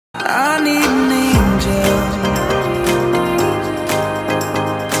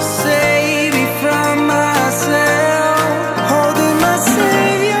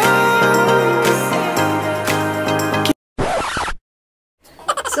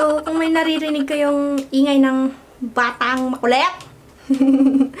So, kung may naririnig kayong ingay ng batang makulit,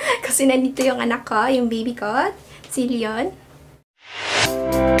 kasi nandito yung anak ko, yung baby ko, si Leon.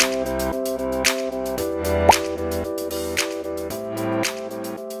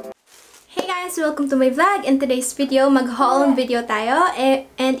 Hey guys! Welcome to my vlog. In today's video, mag-haul video tayo.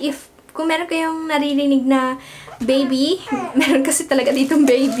 And if kung meron kayong naririnig na baby, meron kasi talaga ditong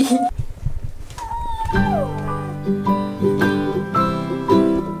baby.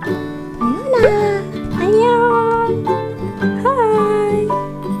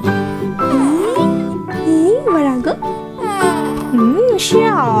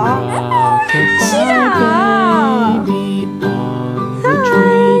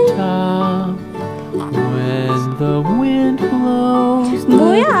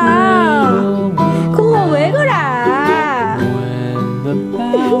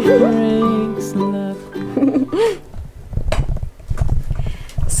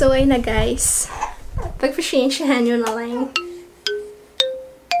 So, ayun na guys. Pag-pasensyahan nyo na lang.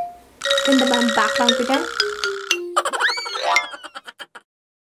 Ganda ba ang background ko dyan?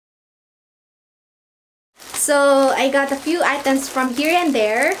 So, I got a few items from here and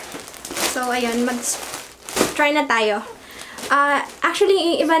there. So, ayun. Mag-try na tayo. Actually,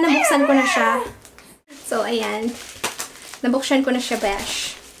 yung iba nabuksan ko na siya. So, ayan. Nabuksan ko na siya,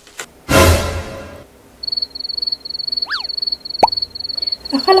 besh.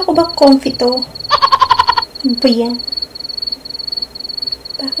 Akala ko ba comfy to? Ano ba yan?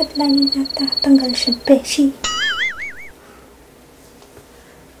 Bakit lagi natatanggal siya, beshi?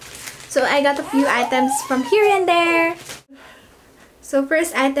 So, I got a few items from here and there. So,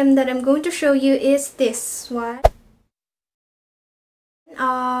 first item that I'm going to show you is this one.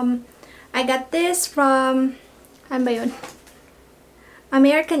 I got this from, ano ba yun?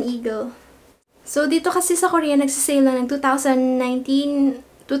 American Eagle. So, dito kasi sa Korea, nagsisale na ng 2019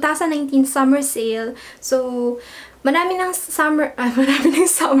 summer sale. So, marami ng sale.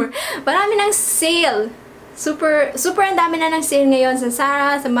 Super ang dami na ng sale ngayon sa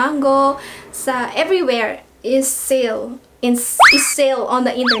Zara, sa Mango, sa everywhere is sale. Is sale on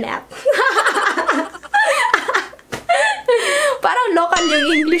the internet. Parang local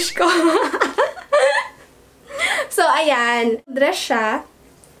yung English ko. So, ayan. Dress siya.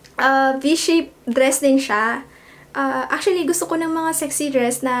 V-shape dress din siya. Actually, gusto ko ng mga sexy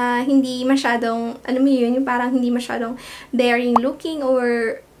dress na hindi masyadong, ano mo yun, yung parang hindi masyadong daring looking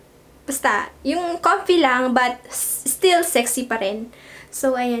or basta, yung comfy lang but still sexy pa rin.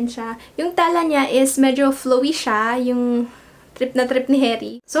 So, ayan siya. Yung tala niya is medyo flowy siya, yung trip ni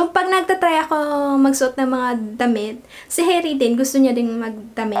Harry. So, pag nagtatry ako magsuot ng mga damit, si Harry din, gusto niya din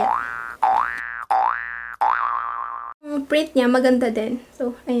magdamit. Yung print niya, maganda din.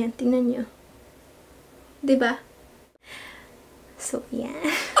 So, ayan, tingnan niyo. Diba? So, yan.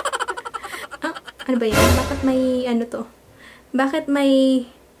 Ano ba yan? Bakit may, ano to? Bakit may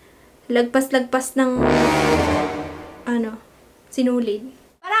lagpas-lagpas ng, ano, sinulid?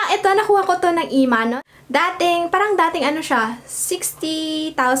 Parang ito, nakuha ko to ng ima, no? Parang dating, ano siya,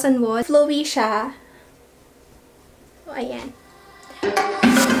 60,000 won. Flowy siya. So, ayan.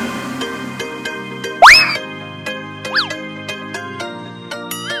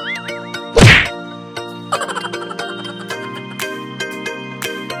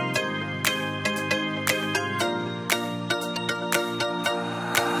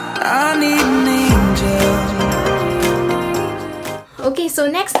 Okay, so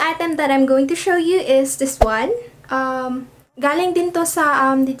next item that I'm going to show you is this one. Galing din to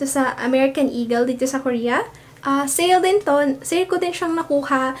sa dito sa American Eagle dito sa Korea. Sale din to. Sale ko din siyang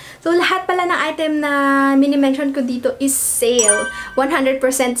nakuha. So lahat pala ng item na mini-mention ko dito is sale. 100%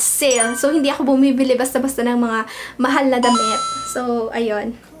 sale. So hindi ako bumibili basta-basta ng mga mahal na damit. So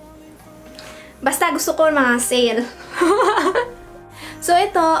ayun. Basta gusto ko mga sale. So,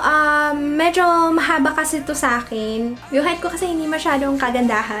 ito, medyo mahaba kasi ito sa akin. Yung height ko kasi hindi masyadong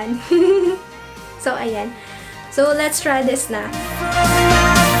kagandahan. So, ayan. So, let's try this na.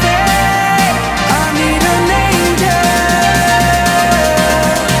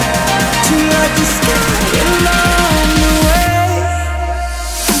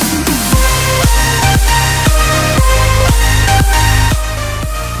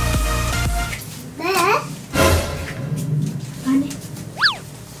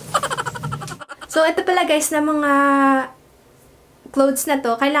 So, ito pala guys na mga clothes na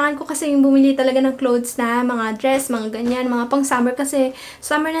to. Kailangan ko kasi yung bumili talaga ng clothes na mga dress, mga ganyan, mga pang summer kasi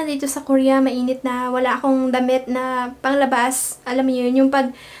summer na dito sa Korea, mainit na, wala akong damit na panglabas. Alam niyo yun, yung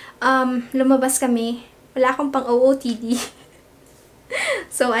pag lumabas kami, wala akong pang OOTD.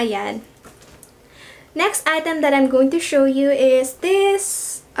 So, ayan. Next item that I'm going to show you is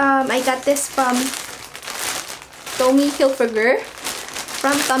this I got this from Tommy Hilfiger.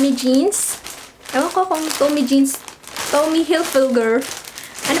 From Tommy Jeans. Ewan ko kung Tommy Hilfiger.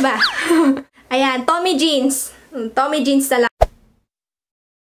 Ano ba? Ayan, Tommy Jeans. Tommy Jeans na lang.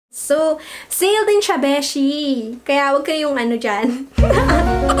 So, sale din siya, beshi. Kaya wag kayong ano dyan.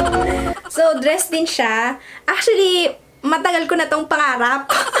 So, dress din siya. Actually, matagal ko na tong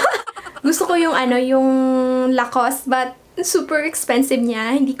pangarap. Gusto ko yung ano, yung Lacoste, but super expensive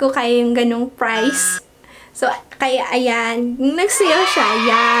niya. Hindi ko kaya yung ganong price. So, kaya ayan, nag-sale siya,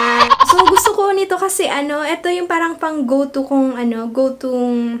 ayan. So, gusto ko nito kasi ano, ito yung parang pang go-to kong ano,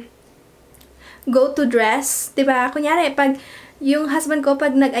 go-to dress. Diba? Kunyari, pag yung husband ko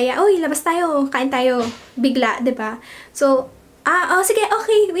pag nag-aya, uy, labas tayo, kain tayo, bigla, diba? So, oh, sige,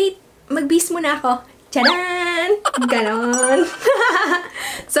 okay, wait, mag-bis muna ako. Tcharan! Ganon.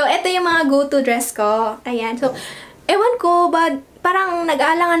 So, ito yung mga go-to dress ko. Ayan. So, ewan ko, but parang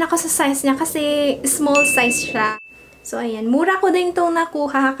nag-aalangan ako sa size niya kasi small size siya. So, ayan. Mura ko din itong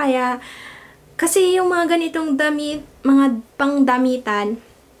nakuha. Kaya, kasi yung mga ganitong damit, mga pangdamitan,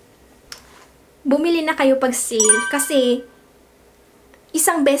 bumili na kayo pag sale. Kasi,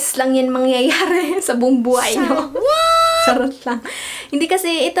 isang beses lang yan mangyayari sa buong buhay nyo. Charot lang. Hindi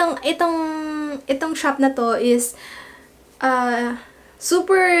kasi itong shop na to is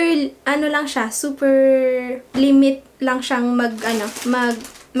super ano lang siya, super limit lang siyang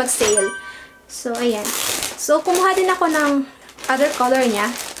mag-sale. So ayan. So kumuha din ako ng other color niya.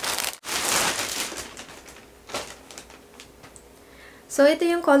 So ito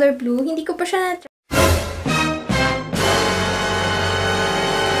yung color blue. Hindi ko pa siya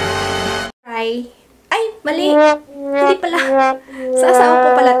try. Ay, mali. Hindi pala. Sa asawa ko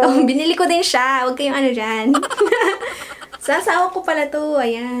pala to. Binili ko din siya. Huwag kayong ano dyan. Sa asawa ko pala to.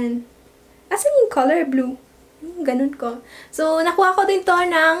 Ayan. Asan yung color blue? Ganun ko. So, nakuha ko din to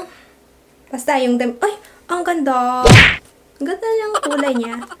ng basta yung ay, ang ganda. Ang ganda yung kulay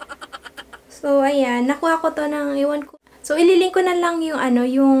niya. So, ayan. Nakuha ko to ng iwan ko. So, ililink ko na lang yung ano,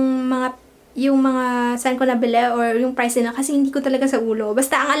 yung mga saan ko nabili or yung price nila kasi hindi ko talaga sa ulo.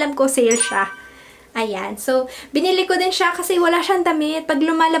 Basta ang alam ko, sale siya. Ayan. So, binili ko din siya kasi wala siyang damit. Pag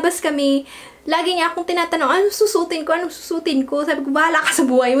lumalabas kami, lagi niya akong tinatanong, anong susutin ko? Anong susutin ko? Sabi ko, bahala ka sa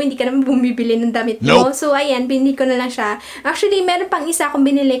buhay mo. Hindi ka naman bumibili ng damit mo. Nope. So, ayan. Binili ko na lang siya. Actually, meron pang isa akong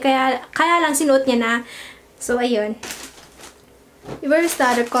binili. Kaya lang sinuot niya na. So, ayun. Where's the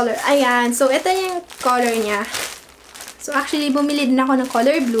other color? Ayan. So, ito yung color niya. So, actually, bumili din ako ng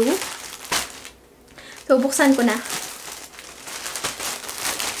color blue. So, buksan ko na.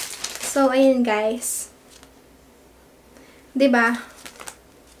 So, ayan guys. Diba?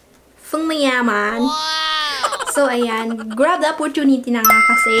 Fung mayaman. Wow! So, ayan. Grab the opportunity na nga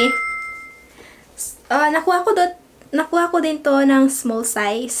kasi. Nakuha ko din to ng small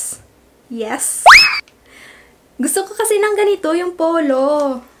size. Yes. Gusto ko kasi ng ganito, yung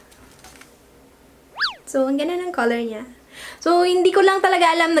polo. So, ang ganda ng color niya. So, hindi ko lang talaga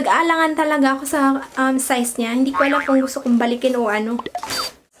alam. Nag-aalangan talaga ako sa size niya. Hindi ko alam kung gusto kong balikin o ano.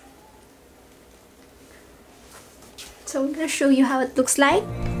 So, I'm gonna show you how it looks like.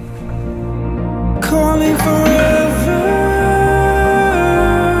 Call me forever,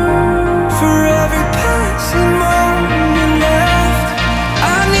 for every passing moment left.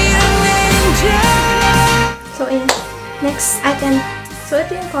 I need an angel. So, ayan. Next item. So,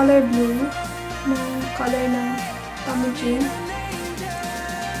 ito yung color blue. Na color ng Tommy Jean.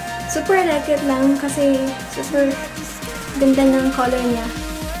 Super like it lang kasi super ganda ng color niya.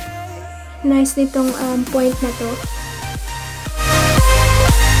 Nice nitong point na to.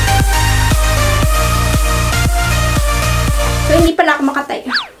 So, hindi pala ako makatayo.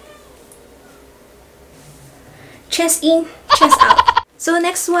 Chest in, chest out. So,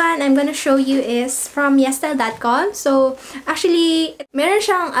 next one I'm gonna show you is from yesstyle.com. So, actually, meron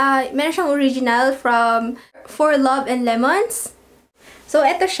siyang original from For Love and Lemons. So,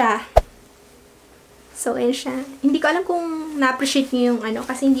 eto siya. So, ayan siya. Hindi ko alam kung na-appreciate niyo yung ano,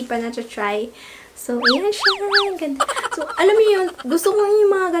 kasi hindi pa na-try. So, ayan siya. Ganda. So, alam mo yun, gusto ko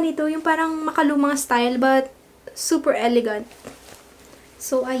yung mga ganito, yung parang makalumang style, but super elegant.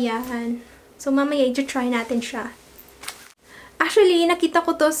 So, ayan. So, mamaya i-try natin siya. Actually, nakita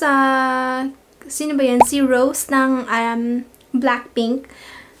ko to sa, sino ba yan? Si Rose ng Blackpink.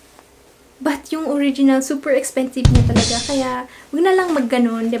 But yung original, super expensive na talaga. Kaya, huwag na lang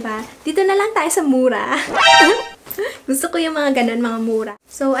magganon, diba? Dito na lang tayo sa mura. Gusto ko yung mga ganon, mga mura.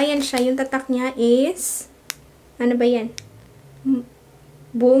 So, ayan siya. Yung tatak niya is, ano ba yan?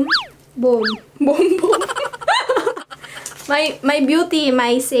 Boom, boom, boom, boom. My beauty,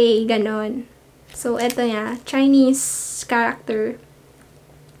 my say, ganon. So, eto niya. Chinese character.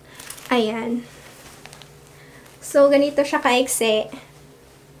 Ayan. So, ganito siya kaiksi.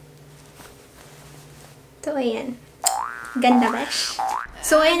 So, ayan. Ganda, besh.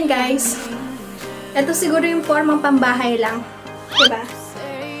 So, ayan guys. Ito siguro yung formang pambahay lang. Diba?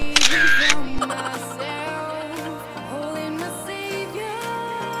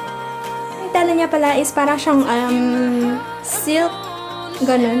 Yung tela niya pala is parang siyang silk.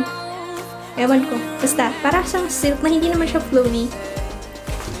 Ganun. Ewan ko. Basta, parang siyang silk na hindi naman siya flowy.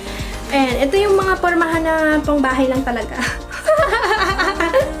 Ayan. Ito yung mga formahan na pangbahay lang talaga.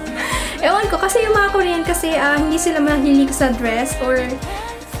 Ewan ko, kasi yung mga Korean kasi hindi sila mahilig sa dress or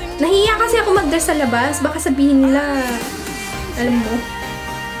nahiya kasi ako mag-dress sa labas. Baka sabihin nila, alam mo,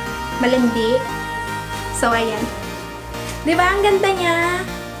 malandi. So, ayan. Diba? Ang ganda niya.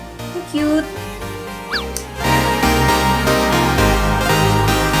 Ang cute.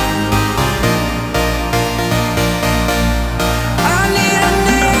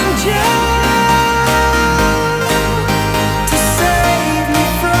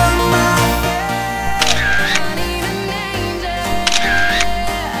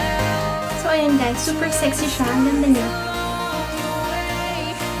 Super sexy siya. Ang ganda niya.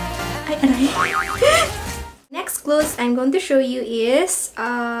 Ay, aray. Next clothes I'm going to show you is,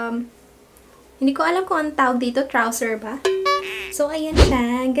 hindi ko alam kung anong tawag dito. Trouser ba? So, ayan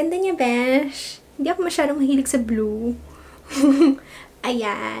siya. Ang ganda niya, besh. Hindi ako masyadong mahilig sa blue.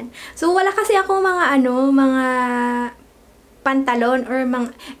 Ayan. So, wala kasi ako mga mga pantalon or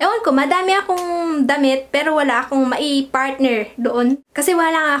mga, ewan ko, madami akong damit pero wala akong mai-partner doon. Kasi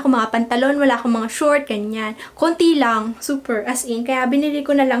wala nga akong mga pantalon, wala akong mga short, ganyan. Konti lang, super, as in. Kaya binili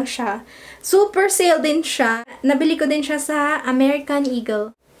ko na lang siya. Super sale din siya. Nabili ko din siya sa American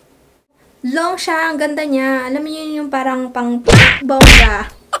Eagle. Long siya, ang ganda niya. Alam mo yun yung parang pang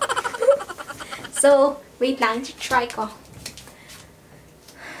bongga. So, wait lang, try ko.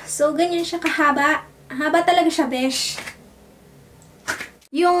 So, ganyan siya kahaba. Haba talaga siya, besh.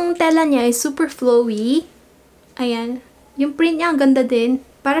 Yung tela niya is super flowy. Ayan. Yung print niya, ang ganda din.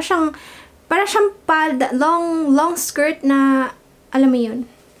 Para siyang long skirt na, alam mo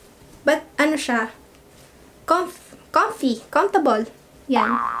yun. But, ano siya? Comfy. Comfortable.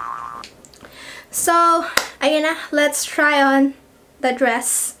 Yan. So, ayan na. Let's try on the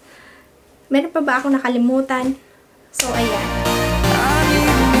dress. Meron pa ba akong nakalimutan? So, ayan.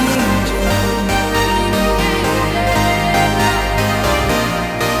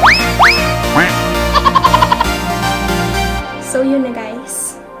 So, yun na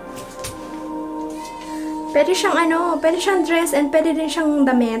guys. Pwede siyang pwede siyang dress and pwede din siyang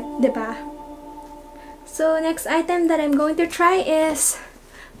damit, diba? So, next item that I'm going to try is,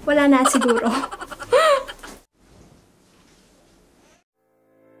 wala na siguro.